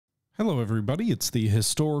Hello everybody, it's the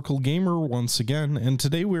Historical Gamer once again, and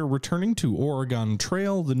today we're returning to Oregon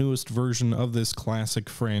Trail, the newest version of this classic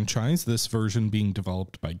franchise, this version being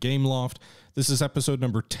developed by Gameloft. This is episode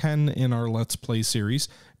number 10 in our Let's Play series,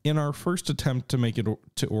 in our first attempt to make it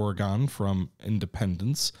to Oregon from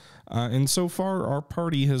independence, and so far our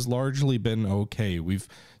party has largely been okay. We've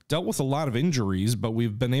dealt with a lot of injuries, but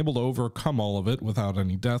we've been able to overcome all of it without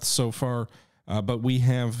any deaths so far. But we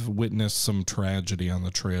have witnessed some tragedy on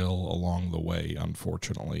the trail along the way,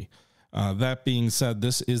 unfortunately. That being said,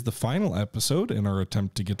 this is the final episode in our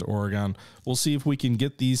attempt to get to Oregon. We'll see if we can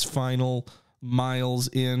get these final miles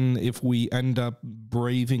in, if we end up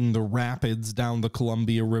braving the rapids down the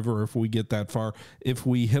Columbia River, if we get that far, if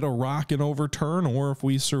we hit a rock and overturn, or if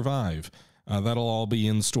we survive. That'll all be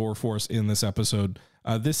in store for us in this episode.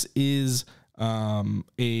 This is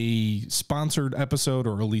a sponsored episode,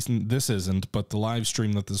 or at least this isn't, but the live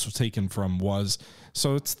stream that this was taken from was.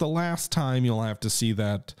 So it's the last time you'll have to see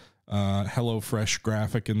that HelloFresh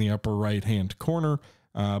graphic in the upper right hand corner.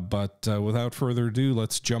 But without further ado,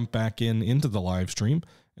 let's jump back into the live stream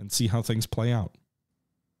and see how things play out.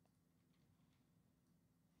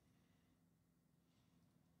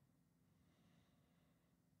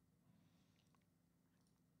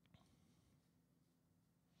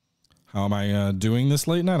 How am I doing this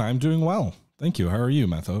late night? I'm doing well. Thank you. How are you,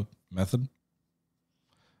 Method? The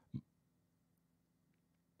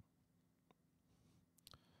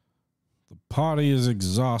party is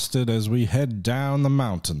exhausted as we head down the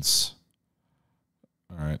mountains.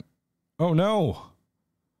 All right. Oh, no.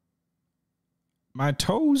 My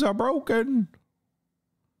toes are broken.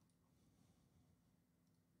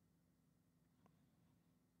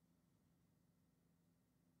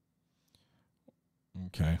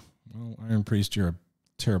 Okay. Well, Iron Priest, you're a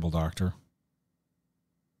terrible doctor.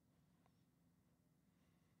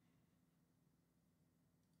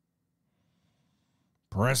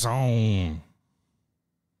 Press on.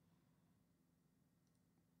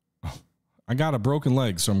 Oh, I got a broken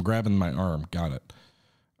leg, so I'm grabbing my arm. Got it.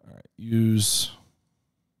 All right. Use.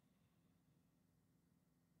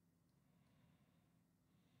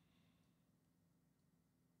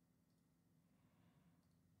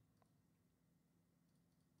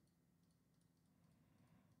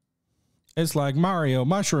 It's like Mario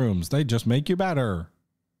mushrooms. They just make you better.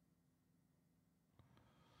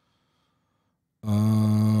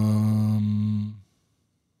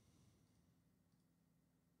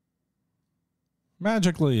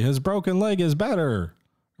 Magically, his broken leg is better.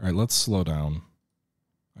 All right, let's slow down.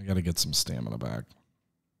 I got to get some stamina back.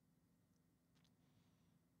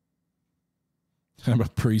 I'm a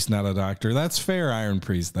priest, not a doctor. That's fair, Iron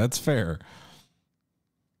Priest. That's fair.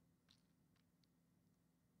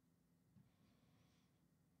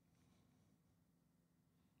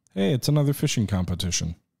 Hey, it's another fishing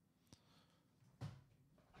competition.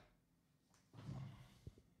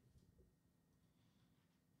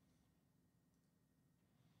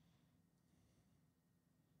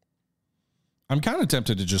 I'm kind of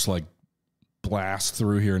tempted to just like blast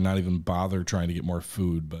through here and not even bother trying to get more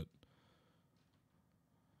food, but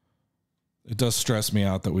it does stress me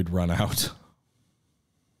out that we'd run out.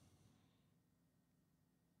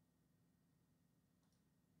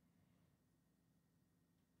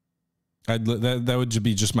 That would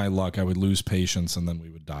be just my luck. I would lose patience and then we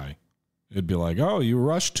would die. It'd be like, oh, you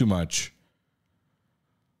rushed too much.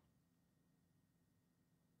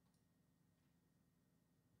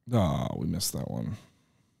 Oh, we missed that one.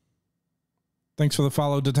 Thanks for the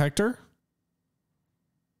follow, Detector.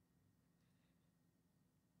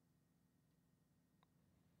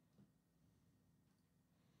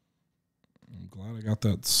 I'm glad I got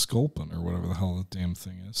that sculpin or whatever the hell that damn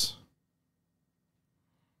thing is.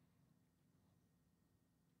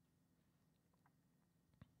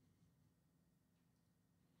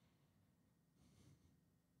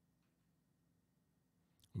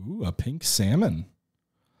 Ooh, a pink salmon.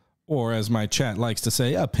 Or as my chat likes to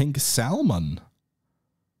say, a pink salmon.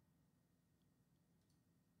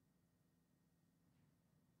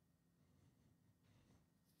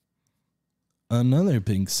 Another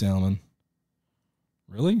pink salmon.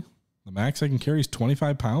 Really? The max I can carry is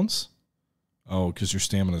 25 pounds? Oh, because your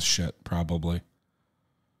stamina's shit, probably.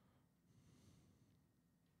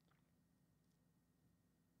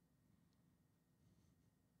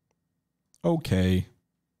 Okay.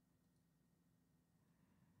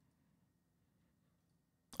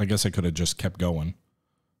 I guess I could have just kept going.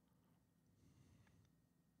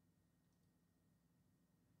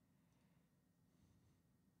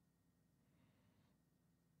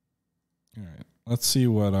 All right. Let's see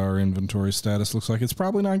what our inventory status looks like. It's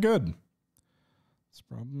probably not good. It's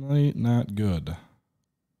probably not good.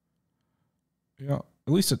 Yeah,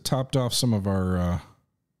 at least it topped off some of our, I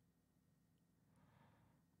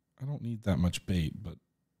don't need that much bait, but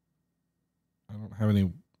I don't have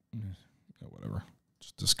any, whatever.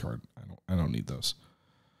 Just discard. I don't need those.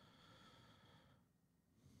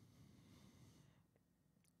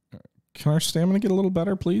 Can our stamina get a little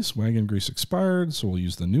better, please? Wagon grease expired, so we'll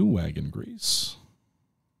use the new wagon grease.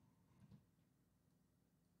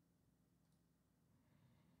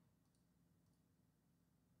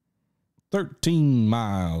 "13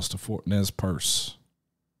 miles to Fort Nez Perce.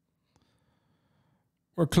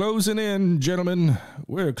 We're closing in, gentlemen.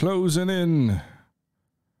 We're closing in."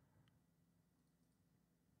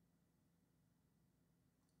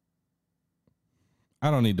 I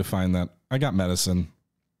don't need to find that. I got medicine.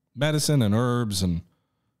 Medicine and herbs and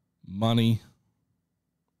money.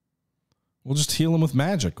 We'll just heal him with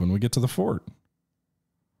magic when we get to the fort.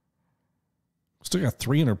 Still got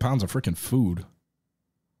 300 pounds of freaking food.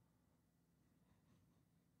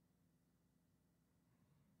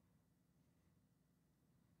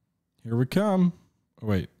 Here we come. Oh,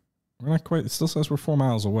 wait. We're not quite. It still says we're 4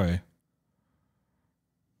 miles away.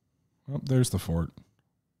 Oh, there's the fort.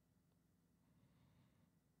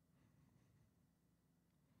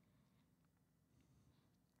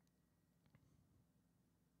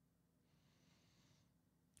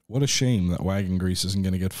 What a shame that wagon grease isn't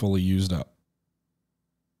going to get fully used up.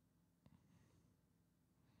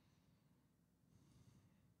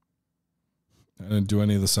 I didn't do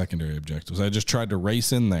any of the secondary objectives. I just tried to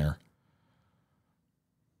race in there.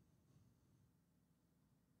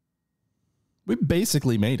 We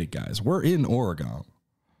basically made it, guys. We're in Oregon.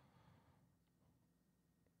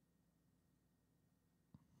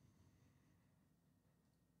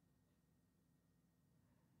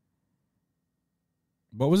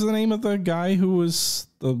 What was the name of the guy who was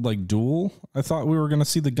the duel? I thought we were going to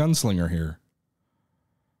see the gunslinger here.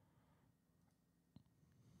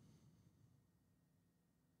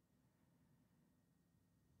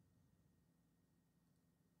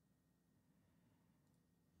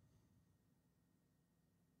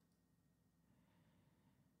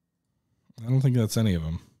 I don't think that's any of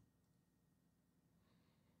them.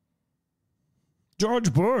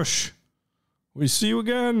 George Bush, we see you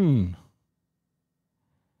again.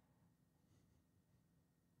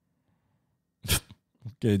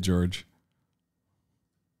 Okay, George.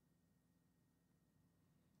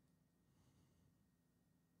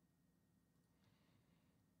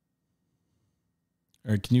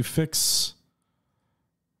 All right, can you fix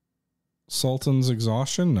Sultan's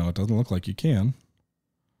exhaustion? No, it doesn't look like you can.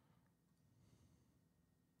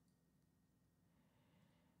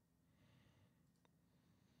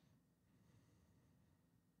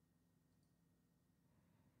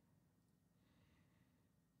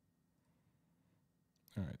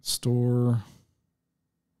 All right, store.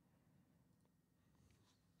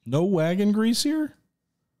 No wagon grease here?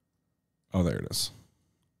 Oh, there it is.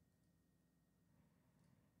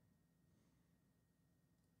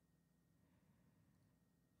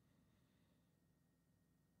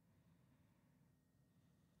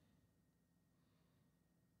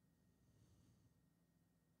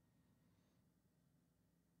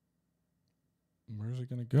 Where's it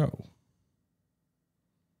going to go?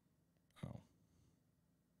 Oh.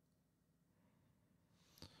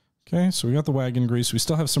 Okay, so we got the wagon grease. We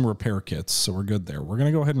still have some repair kits, so we're good there. We're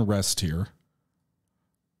going to go ahead and rest here.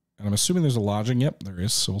 And I'm assuming there's a lodging. Yep, there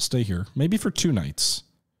is. So we'll stay here. Maybe for 2 nights.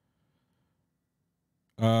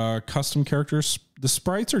 Custom characters. The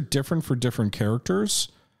sprites are different for different characters,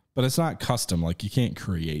 but it's not custom. Like, you can't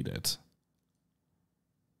create it.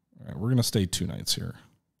 All right, we're going to stay 2 nights here.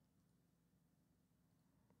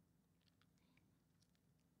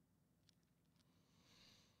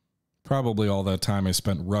 Probably all that time I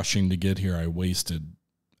spent rushing to get here, I wasted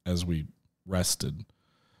as we rested.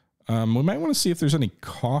 We might want to see if there's any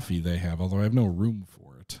coffee they have, although I have no room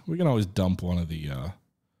for it. We can always dump one of the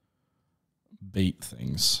bait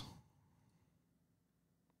things.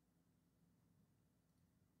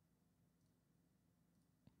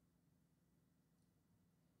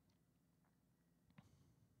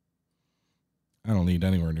 I don't need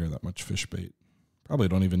anywhere near that much fish bait. Probably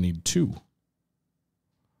don't even need 2.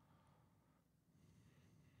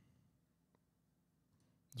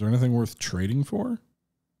 Is there anything worth trading for?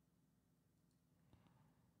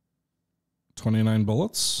 29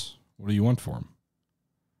 bullets. What do you want for them?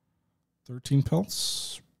 13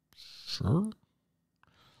 pelts? Sure.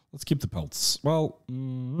 Let's keep the pelts. Well,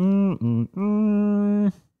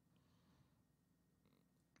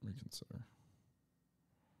 reconsider.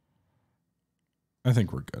 I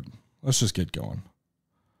think we're good. Let's just get going.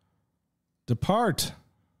 Depart.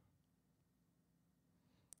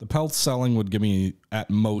 The pelt selling would give me at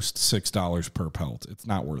most $6 per pelt. It's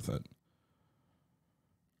not worth it.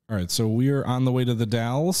 All right, so we are on the way to the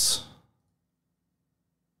Dalles.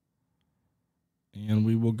 And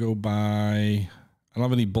we will go by... I don't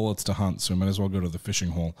have any bullets to hunt, so I might as well go to the fishing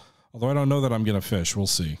hole. Although I don't know that I'm going to fish. We'll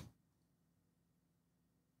see.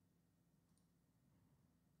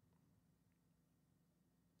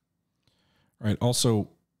 All right, also,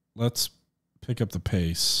 let's pick up the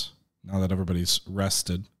pace now that everybody's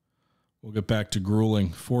rested. We'll get back to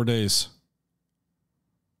grueling. 4 days.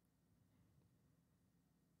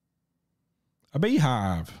 A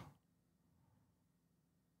beehive.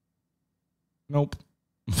 Nope.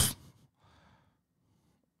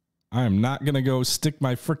 I am not going to go stick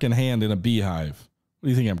my freaking hand in a beehive. What do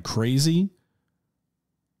you think? I'm crazy?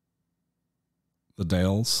 The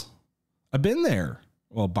Dalles. I've been there.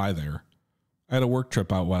 Well, by there. I had a work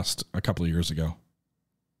trip out west a couple of years ago.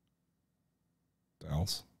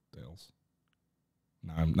 Dalles.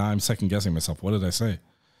 Now I'm second guessing myself. What did I say?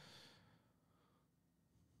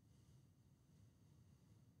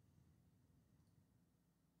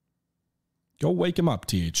 Go wake him up,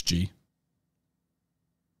 THG.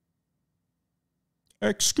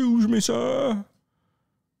 Excuse me, sir.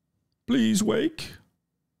 Please wake.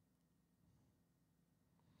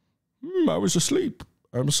 I was asleep.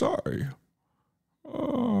 I'm sorry.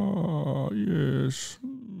 Oh, yes.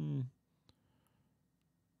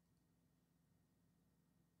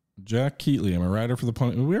 Jack Keatley, I'm a rider for the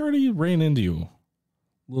pony. We already ran into you.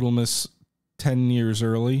 Little Miss 10 years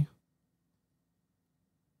early.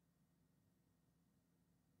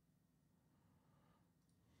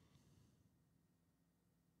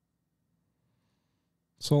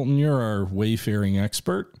 Sultan, you're our wayfaring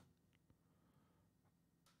expert.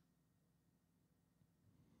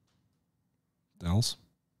 Dalles.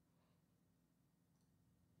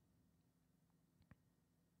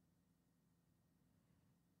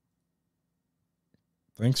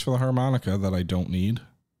 Thanks for the harmonica that I don't need.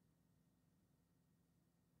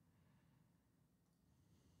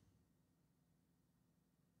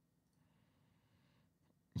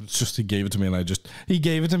 It's just he gave it to me and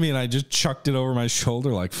I just chucked it over my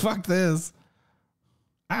shoulder like, fuck this.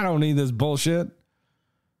 I don't need this bullshit.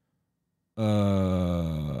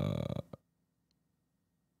 Go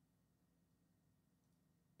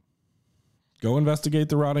investigate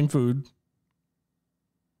the rotting food.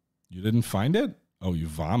 You didn't find it? Oh, you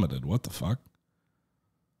vomited. What the fuck?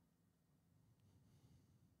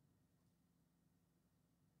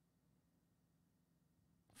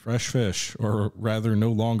 Fresh fish, or rather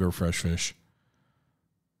no longer fresh fish.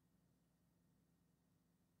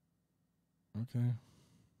 Okay.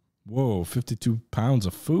 Whoa, 52 pounds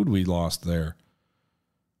of food we lost there.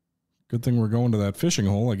 Good thing we're going to that fishing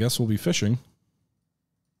hole. I guess we'll be fishing.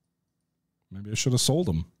 Maybe I should have sold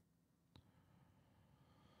them.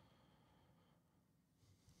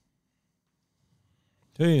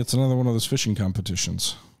 Hey, it's another one of those fishing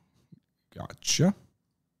competitions. Gotcha.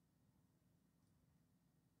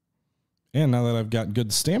 And now that I've got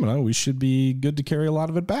good stamina, we should be good to carry a lot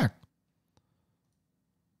of it back.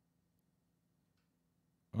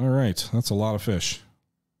 All right, that's a lot of fish.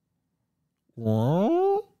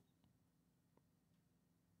 All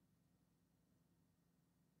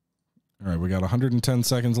right, we got 110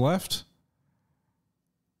 seconds left.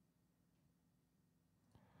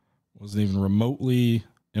 Wasn't even remotely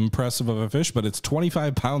impressive of a fish, but it's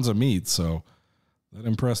 25 pounds of meat, so that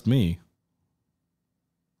impressed me.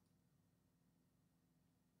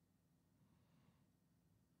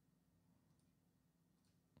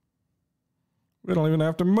 We don't even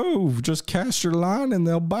have to move. Just cast your line and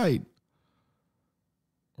they'll bite.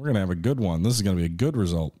 We're going to have a good one. This is going to be a good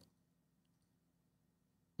result.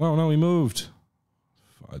 Oh, no, he moved.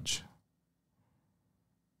 Fudge.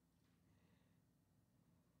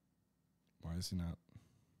 Why is he not?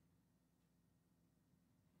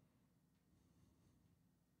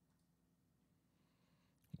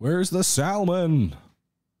 Where's the salmon?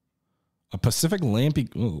 A Pacific lampy.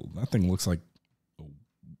 Oh, that thing looks like a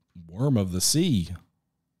worm of the sea.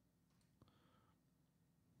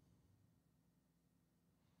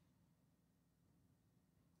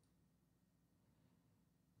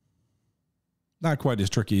 Not quite as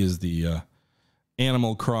tricky as the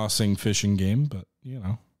Animal Crossing fishing game, but, you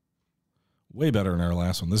know, way better than our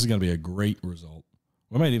last one. This is going to be a great result.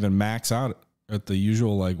 We might even max out at the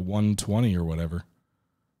usual, like, 120 or whatever.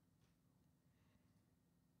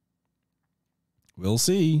 We'll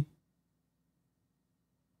see.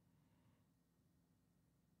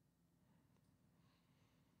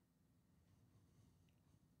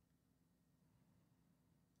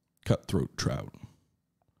 Cutthroat trout.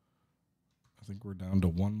 I think we're down to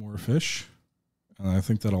one more fish. And I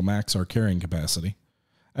think that'll max our carrying capacity.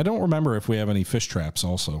 I don't remember if we have any fish traps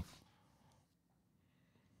also.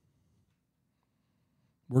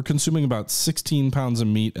 We're consuming about 16 pounds of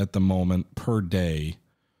meat at the moment per day.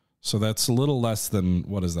 So that's a little less than,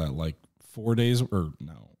 what is that, like 4 days, or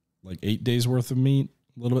no, like 8 days worth of meat?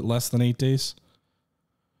 A little bit less than 8 days.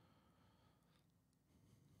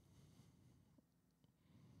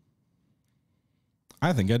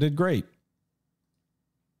 I think I did great.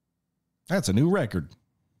 That's a new record.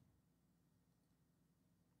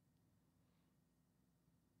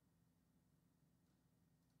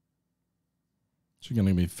 So you're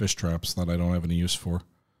going to be fish traps that I don't have any use for.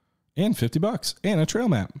 And $50 and a trail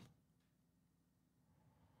map.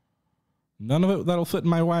 None of it that'll fit in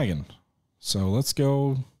my wagon. So let's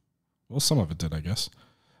go. Well, some of it did, I guess.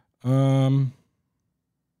 The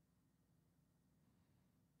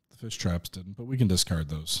fish traps didn't, but we can discard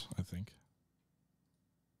those, I think.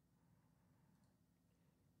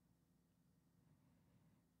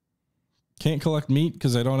 Can't collect meat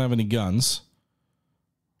because I don't have any guns.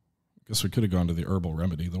 Guess we could have gone to the herbal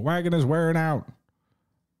remedy. The wagon is wearing out.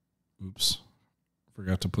 Oops.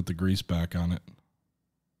 Forgot to put the grease back on it.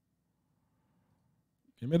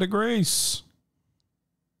 Give me the grease.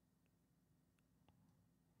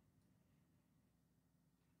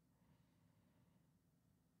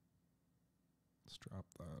 Let's drop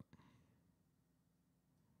that.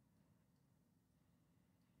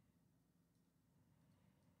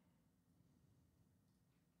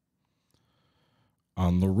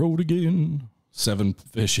 On the road again. 7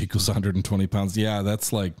 fish equals 120 pounds. Yeah,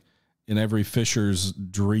 that's like in every fisher's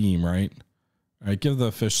dream, right? All right, give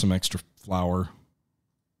the fish some extra flour.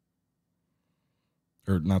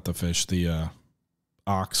 Or not the fish, the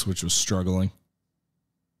ox, which was struggling.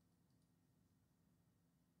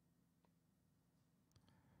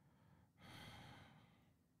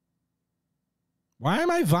 Why am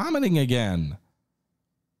I vomiting again?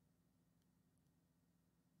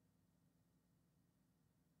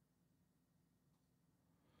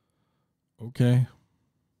 Okay.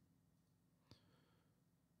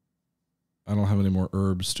 I don't have any more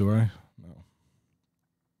herbs, do I? No.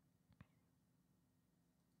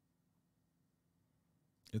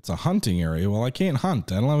 It's a hunting area. Well, I can't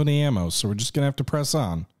hunt. I don't have any ammo, so we're just going to have to press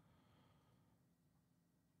on.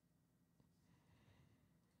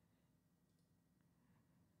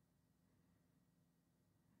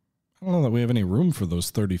 I don't know that we have any room for those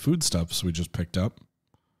 30 foodstuffs we just picked up.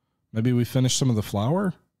 Maybe we finish some of the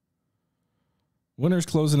flour? Winter's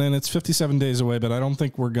closing in. It's 57 days away, but I don't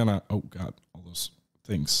think we're going to... Oh, God. All those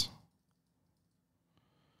things.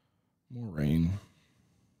 More rain.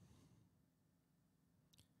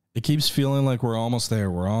 It keeps feeling like we're almost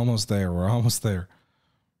there. We're almost there. We're almost there.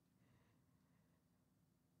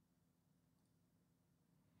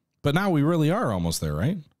 But now we really are almost there,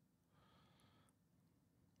 right?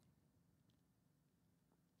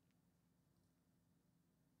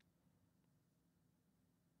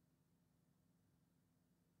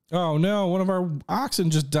 Oh, no. One of our oxen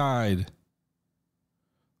just died.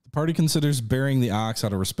 The party considers burying the ox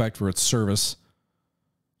out of respect for its service.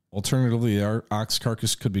 Alternatively, our ox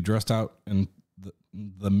carcass could be dressed out and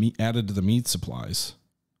the meat added to the meat supplies.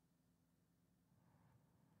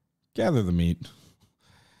 Gather the meat.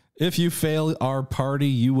 If you fail our party,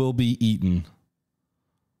 you will be eaten.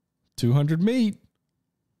 200 meat.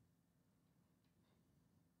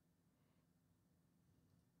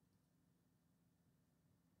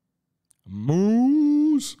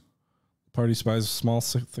 Moose. Party spies a small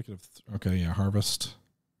thicket of... Okay, yeah, harvest.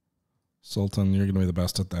 Sultan, you're going to be the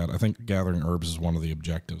best at that. I think gathering herbs is one of the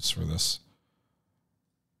objectives for this.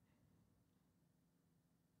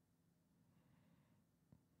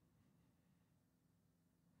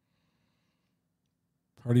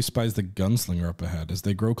 Party spies the gunslinger up ahead. As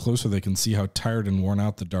they grow closer, they can see how tired and worn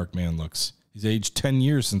out the dark man looks. He's aged 10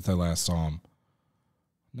 years since I last saw him.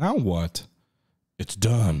 Now what? It's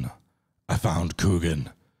done. I found Coogan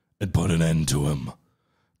and put an end to him.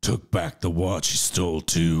 Took back the watch he stole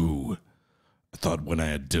too. I thought when I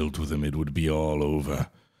had dealt with him it would be all over,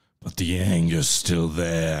 but the anger's still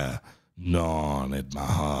there, gnawing at my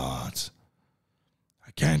heart.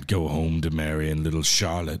 I can't go home to Mary and little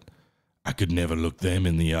Charlotte. I could never look them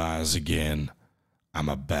in the eyes again. I'm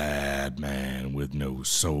a bad man with no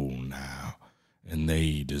soul now, and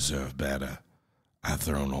they deserve better. I've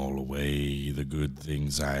thrown all away, the good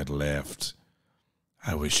things I had left.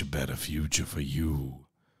 I wish a better future for you.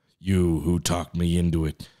 You who talked me into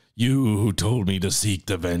it. You who told me to seek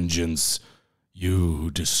the vengeance. You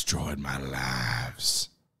who destroyed my lives.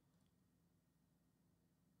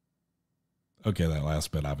 Okay, that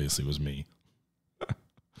last bit obviously was me.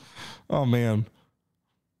 Oh, man.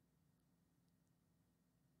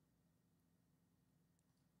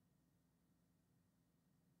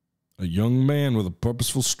 A young man with a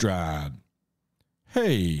purposeful stride.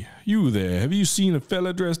 Hey, you there. Have you seen a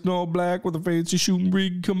fella dressed in all black with a fancy shooting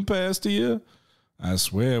rig come past here? I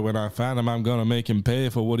swear when I find him, I'm going to make him pay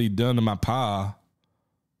for what he done to my pa.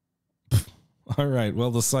 All right,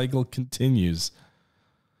 well, the cycle continues.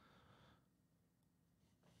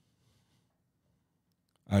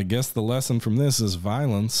 I guess the lesson from this is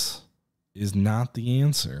violence is not the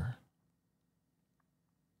answer.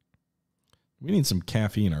 We need some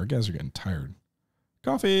caffeine. Our guys are getting tired.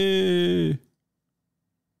 Coffee!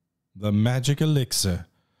 The magic elixir.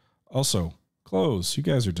 Also, clothes. You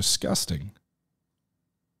guys are disgusting.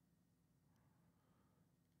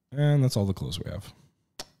 And that's all the clothes we have.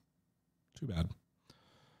 Too bad.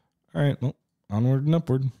 All right, well, onward and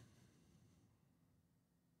upward.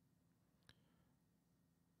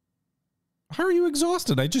 How are you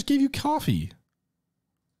exhausted? I just gave you coffee.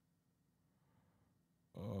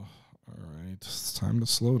 Oh, all right. It's time to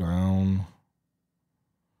slow down.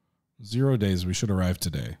 0 days. We should arrive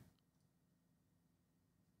today.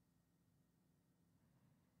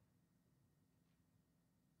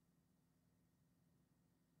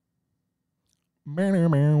 I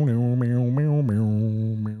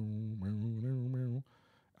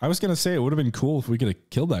was going to say it would have been cool if we could have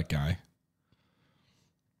killed that guy.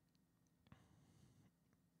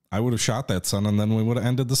 I would have shot that son and then we would have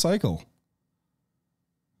ended the cycle.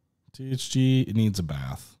 THG, it needs a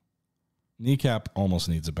bath. Kneecap almost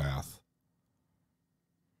needs a bath.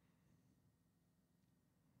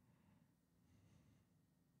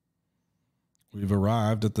 We've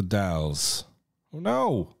arrived at the Dells. Oh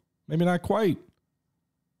no, maybe not quite.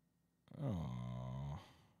 Oh.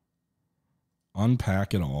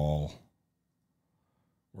 Unpack it all.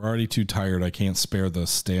 We're already too tired. I can't spare the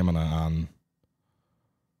stamina on.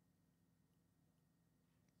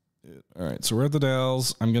 All right, so we're at the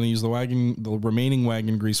Dells. I'm going to use the remaining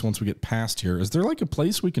wagon grease once we get past here. Is there like a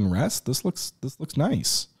place we can rest? This looks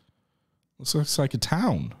nice. This looks like a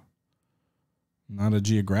town, not a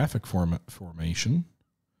geographic formation.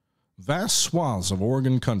 Vast swaths of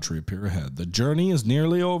Oregon country appear ahead. The journey is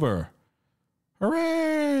nearly over.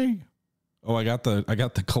 Hooray! Oh, I got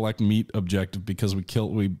the collect meat objective because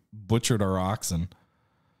we butchered our oxen.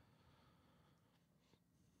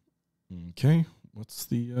 Okay. What's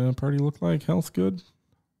the party look like? Health good?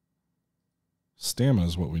 Stamina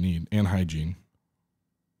is what we need, and hygiene.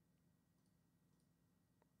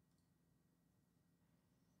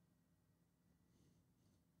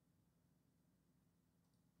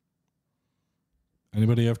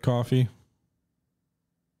 Anybody have coffee?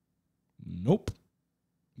 Nope.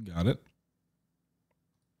 Got it.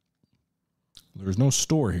 There's no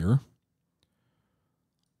store here.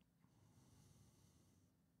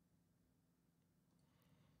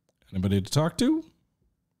 Anybody to talk to?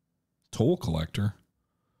 Toll collector.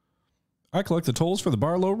 I collect the tolls for the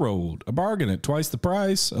Barlow Road. A bargain at twice the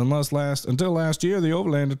price. Until last year, the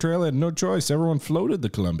Overlander Trail had no choice. Everyone floated the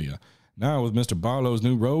Columbia. Now, with Mr. Barlow's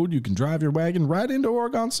new road, you can drive your wagon right into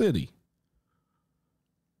Oregon City.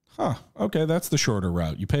 Huh. Okay, that's the shorter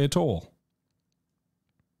route. You pay a toll.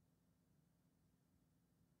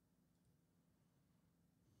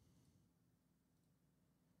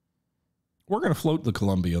 We're going to float the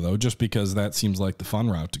Columbia, though, just because that seems like the fun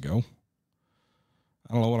route to go.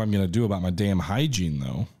 I don't know what I'm going to do about my damn hygiene,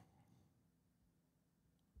 though.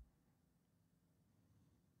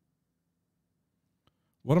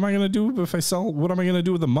 What am I going to do if I sell? What am I going to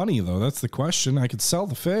do with the money, though? That's the question. I could sell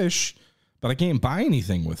the fish, but I can't buy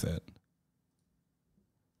anything with it.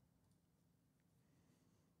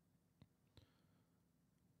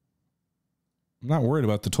 I'm not worried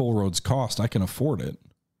about the toll road's cost. I can afford it.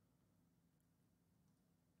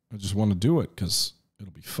 I just want to do it because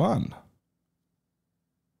it'll be fun.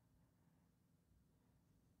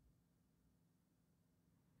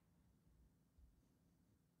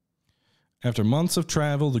 After months of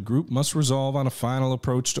travel, the group must resolve on a final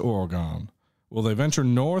approach to Oregon. Will they venture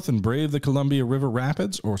north and brave the Columbia River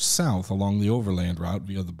Rapids, or south along the overland route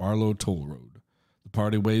via the Barlow Toll Road? The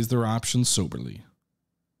party weighs their options soberly.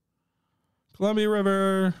 Columbia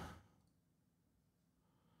River.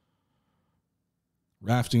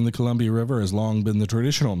 Rafting the Columbia River has long been the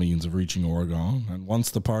traditional means of reaching Oregon, and once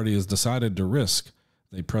the party has decided to risk,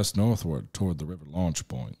 they press northward toward the river launch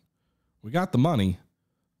point. We got the money,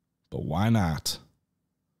 but why not?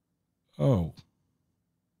 Oh.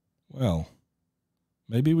 Well,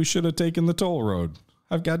 maybe we should have taken the toll road.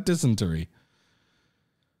 I've got dysentery.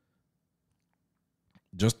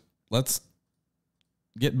 Just let's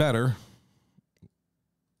get better.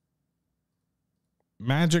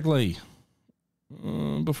 magically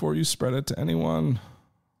before you spread it to anyone.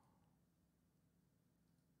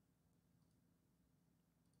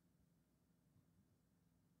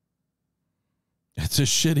 It's a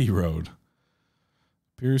shitty road.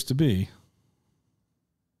 Appears to be.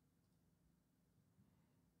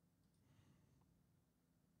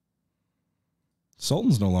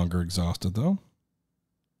 Sultan's no longer exhausted, though.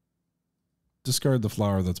 Discard the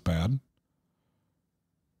flower that's bad.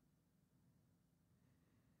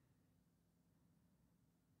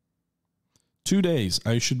 Two days.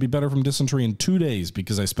 I should be better from dysentery in 2 days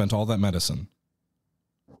because I spent all that medicine.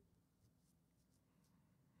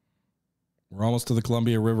 We're almost to the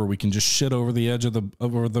Columbia River. We can just shit over the edge of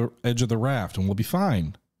the raft and we'll be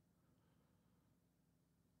fine.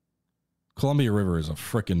 Columbia River is a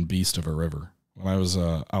frickin' beast of a river. When I was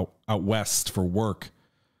out west for work,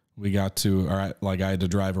 we got to, I had to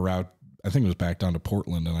drive around, I think it was back down to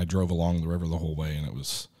Portland, and I drove along the river the whole way, and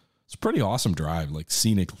it's a pretty awesome drive, like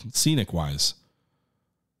scenic wise.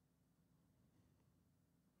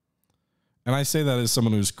 And I say that as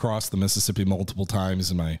someone who's crossed the Mississippi multiple times,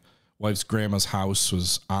 and my wife's grandma's house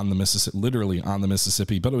was on the Mississippi, literally on the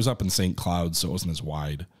Mississippi, but it was up in St. Cloud, so it wasn't as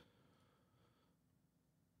wide.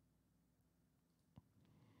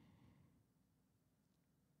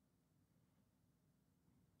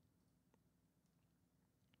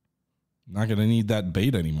 Not going to need that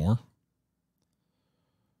bait anymore.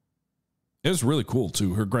 It was really cool,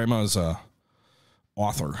 too. Her grandma's a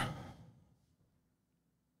author.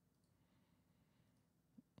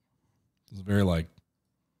 It's very like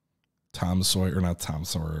Tom Sawyer, or not Tom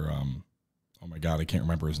Sawyer. Oh my God, I can't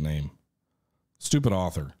remember his name. Stupid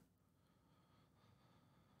author.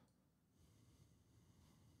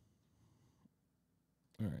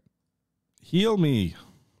 All right. Heal me.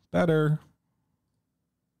 Better.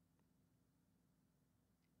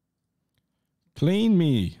 Clean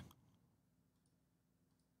me.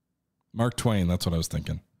 Mark Twain, that's what I was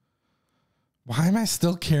thinking. Why am I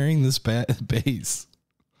still carrying this base?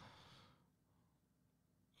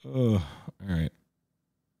 Oh, all right.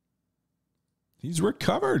 He's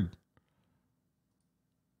recovered.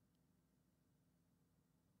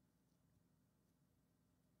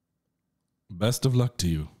 Best of luck to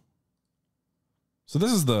you. So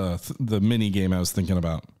this is the mini game I was thinking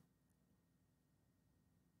about.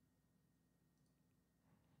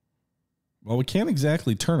 Well, we can't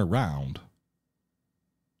exactly turn around.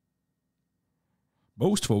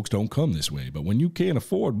 Most folks don't come this way, but when you can't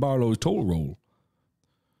afford Barlow's toll roll.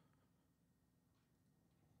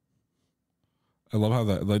 I love how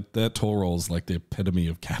that toll roll is like the epitome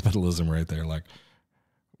of capitalism right there. Like,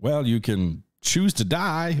 well, you can choose to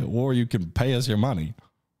die or you can pay us your money.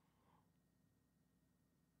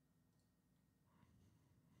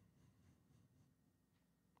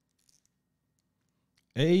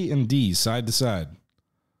 A and D, side to side.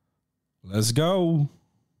 Let's go.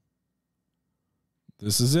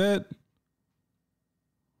 This is it.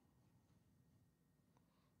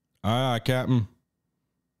 Aye, Captain.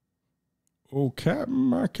 Oh, Captain,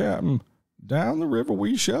 my Captain. Down the river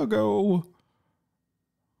we shall go.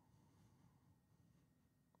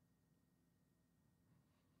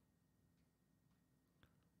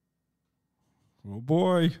 Oh,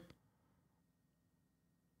 boy.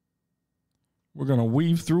 We're going to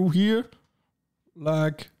weave through here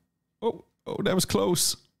like, oh, that was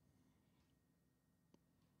close.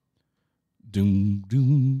 Doom,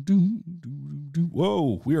 doom, doom, doom, doom.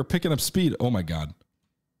 Whoa, we are picking up speed. Oh, my God.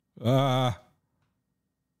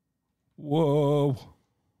 Whoa.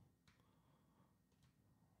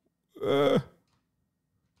 I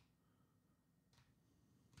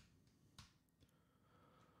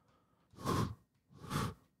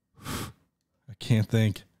can't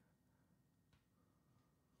think.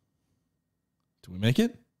 Do we make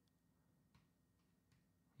it?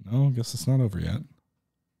 No, I guess it's not over yet.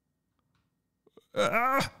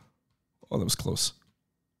 Oh, that was close.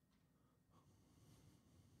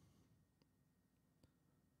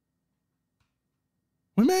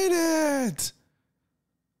 We made it!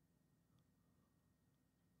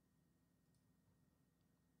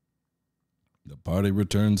 The party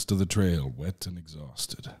returns to the trail, wet and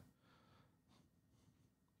exhausted.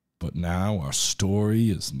 But now our story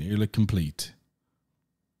is nearly complete.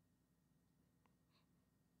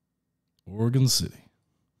 Oregon City.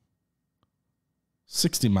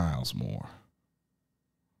 60 miles more.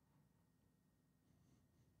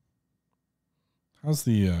 How's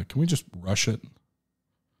the, can we just rush it?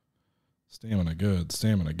 Stamina good,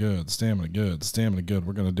 stamina good, stamina good, stamina good.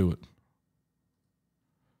 We're going to do it.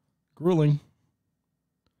 Grueling.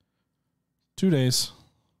 2 days.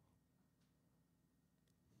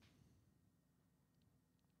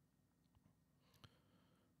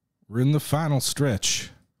 We're in the final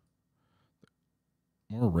stretch.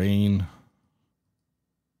 More rain.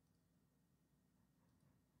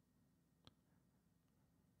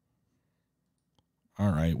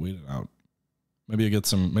 All right, wait it out. Maybe you'll get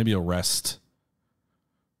some, maybe you'll rest.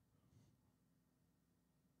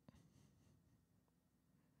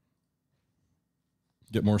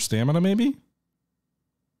 Get more stamina, maybe?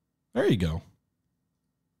 There you go.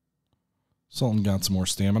 Sultan got some more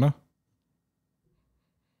stamina.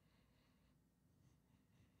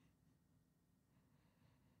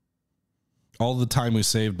 All the time we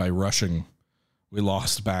saved by rushing, we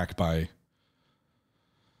lost back by...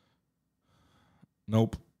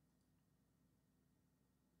 Nope.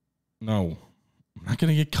 No. I'm not going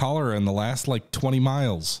to get cholera in the last, like, 20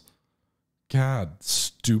 miles. God,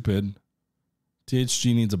 stupid.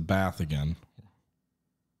 THG needs a bath again.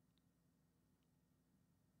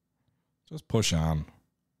 Just push on.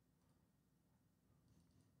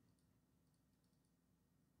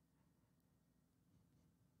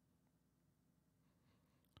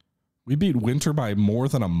 We beat winter by more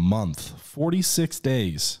than a month. 46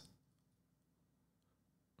 days.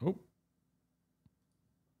 Oh.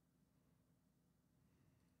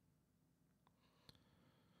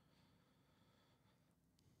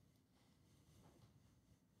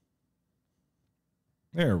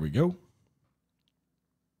 There we go.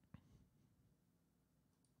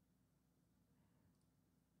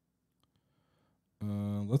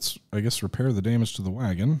 Let's, I guess, repair the damage to the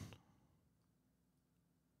wagon.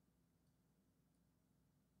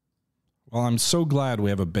 Well, I'm so glad we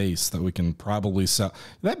have a base that we can probably sell.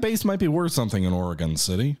 That base might be worth something in Oregon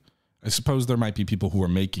City. I suppose there might be people who are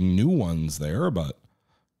making new ones there, but,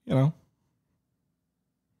 you know.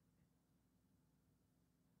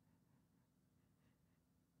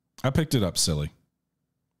 I picked it up, silly.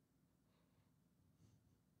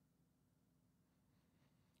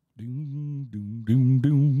 Doom, doom, doom,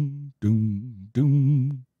 doom, doom,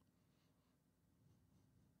 doom.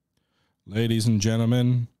 Ladies and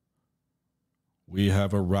gentlemen, we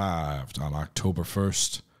have arrived on October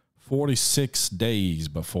 1st, 46 days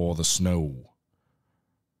before the snow.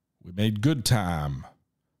 We made good time.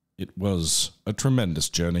 It was a tremendous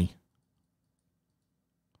journey.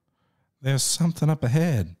 There's something up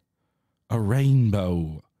ahead. A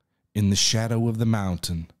rainbow in the shadow of the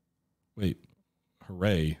mountain. Wait,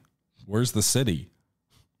 hooray. Where's the city?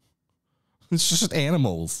 It's just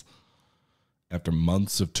animals. After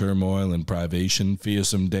months of turmoil and privation,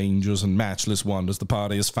 fearsome dangers, and matchless wonders, the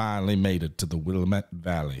party has finally made it to the Willamette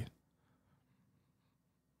Valley.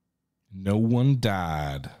 No one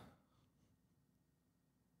died.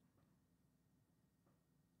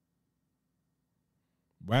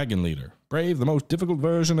 Wagon leader, brave the most difficult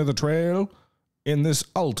version of the trail. In this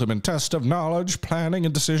ultimate test of knowledge, planning,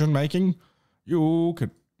 and decision-making, you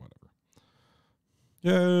could... whatever.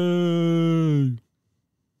 Yay!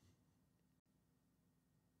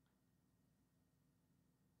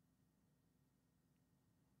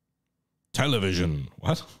 Television.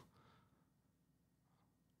 What?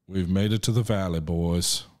 We've made it to the valley,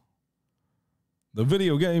 boys. The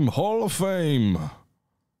Video Game Hall of Fame.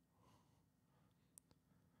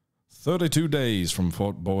 32 days from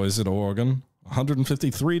Fort Boise, Oregon.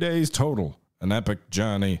 153 days total. An epic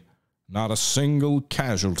journey. Not a single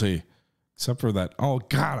casualty. Except for that. Oh,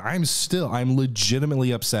 God, I'm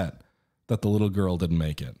legitimately upset that the little girl didn't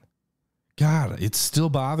make it. God, it still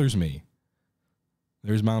bothers me.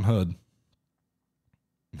 There's Mount Hood.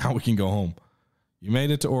 Now we can go home. You made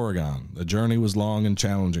it to Oregon. The journey was long and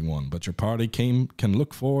challenging one, but your party can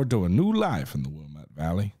look forward to a new life in the Willamette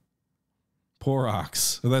Valley. Poor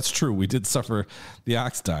ox. That's true. We did suffer. The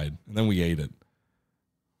ox died, and then we ate it.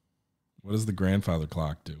 What does the grandfather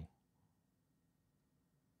clock do?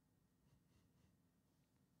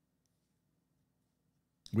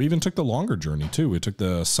 We even took the longer journey, too. We took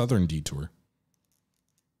the southern detour.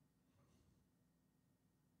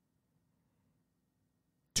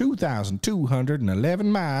 $2,211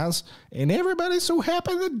 miles, and everybody's so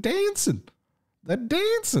happy they're dancing. They're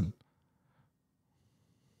dancing.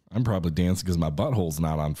 I'm probably dancing because my butthole's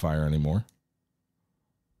not on fire anymore.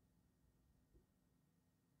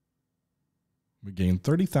 We gained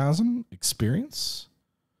 30,000 experience.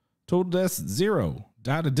 Total deaths, 0.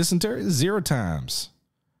 Died of dysentery, 0 times.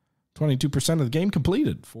 22% of the game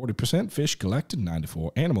completed. 40% fish collected.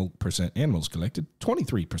 94% animals collected.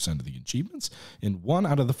 23% of the achievements in 1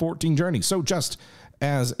 out of the 14 journeys. So just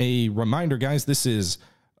as a reminder, guys, this is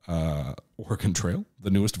Oregon Trail, the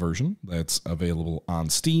newest version that's available on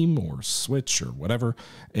Steam or Switch or whatever.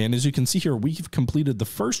 And as you can see here, we've completed the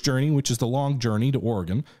first journey, which is the long journey to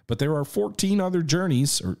Oregon, but there are 14 other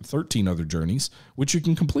journeys or 13 other journeys which you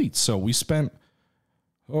can complete. So we spent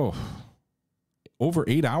over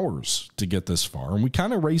 8 hours to get this far, and we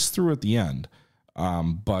kind of raced through at the end.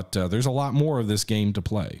 But there's a lot more of this game to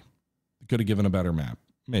play. Could have given a better map.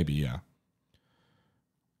 Maybe, yeah.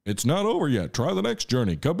 It's not over yet. Try the next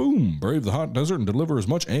journey. Kaboom! Brave the hot desert and deliver as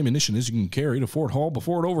much ammunition as you can carry to Fort Hall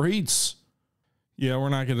before it overheats. Yeah, we're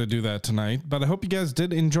not going to do that tonight, but I hope you guys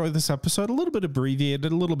did enjoy this episode. A little bit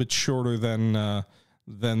abbreviated, a little bit shorter than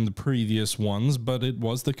the previous ones, but it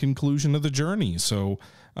was the conclusion of the journey. So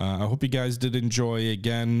I hope you guys did enjoy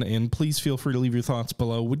again, and please feel free to leave your thoughts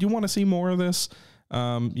below. Would you want to see more of this?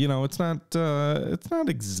 You know, it's not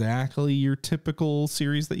exactly your typical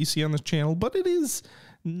series that you see on this channel, but it is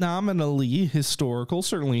nominally historical,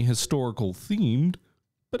 certainly historical themed,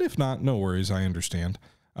 but if not, no worries, I understand.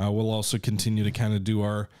 We'll also continue to kind of do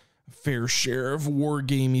our fair share of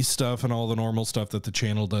wargamey stuff and all the normal stuff that the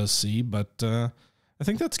channel does see, but I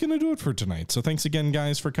think that's going to do it for tonight. So thanks again,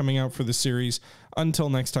 guys, for coming out for this series.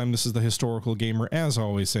 Until next time, this is the Historical Gamer, as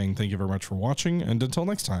always, saying thank you very much for watching, and until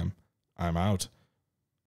next time, I'm out.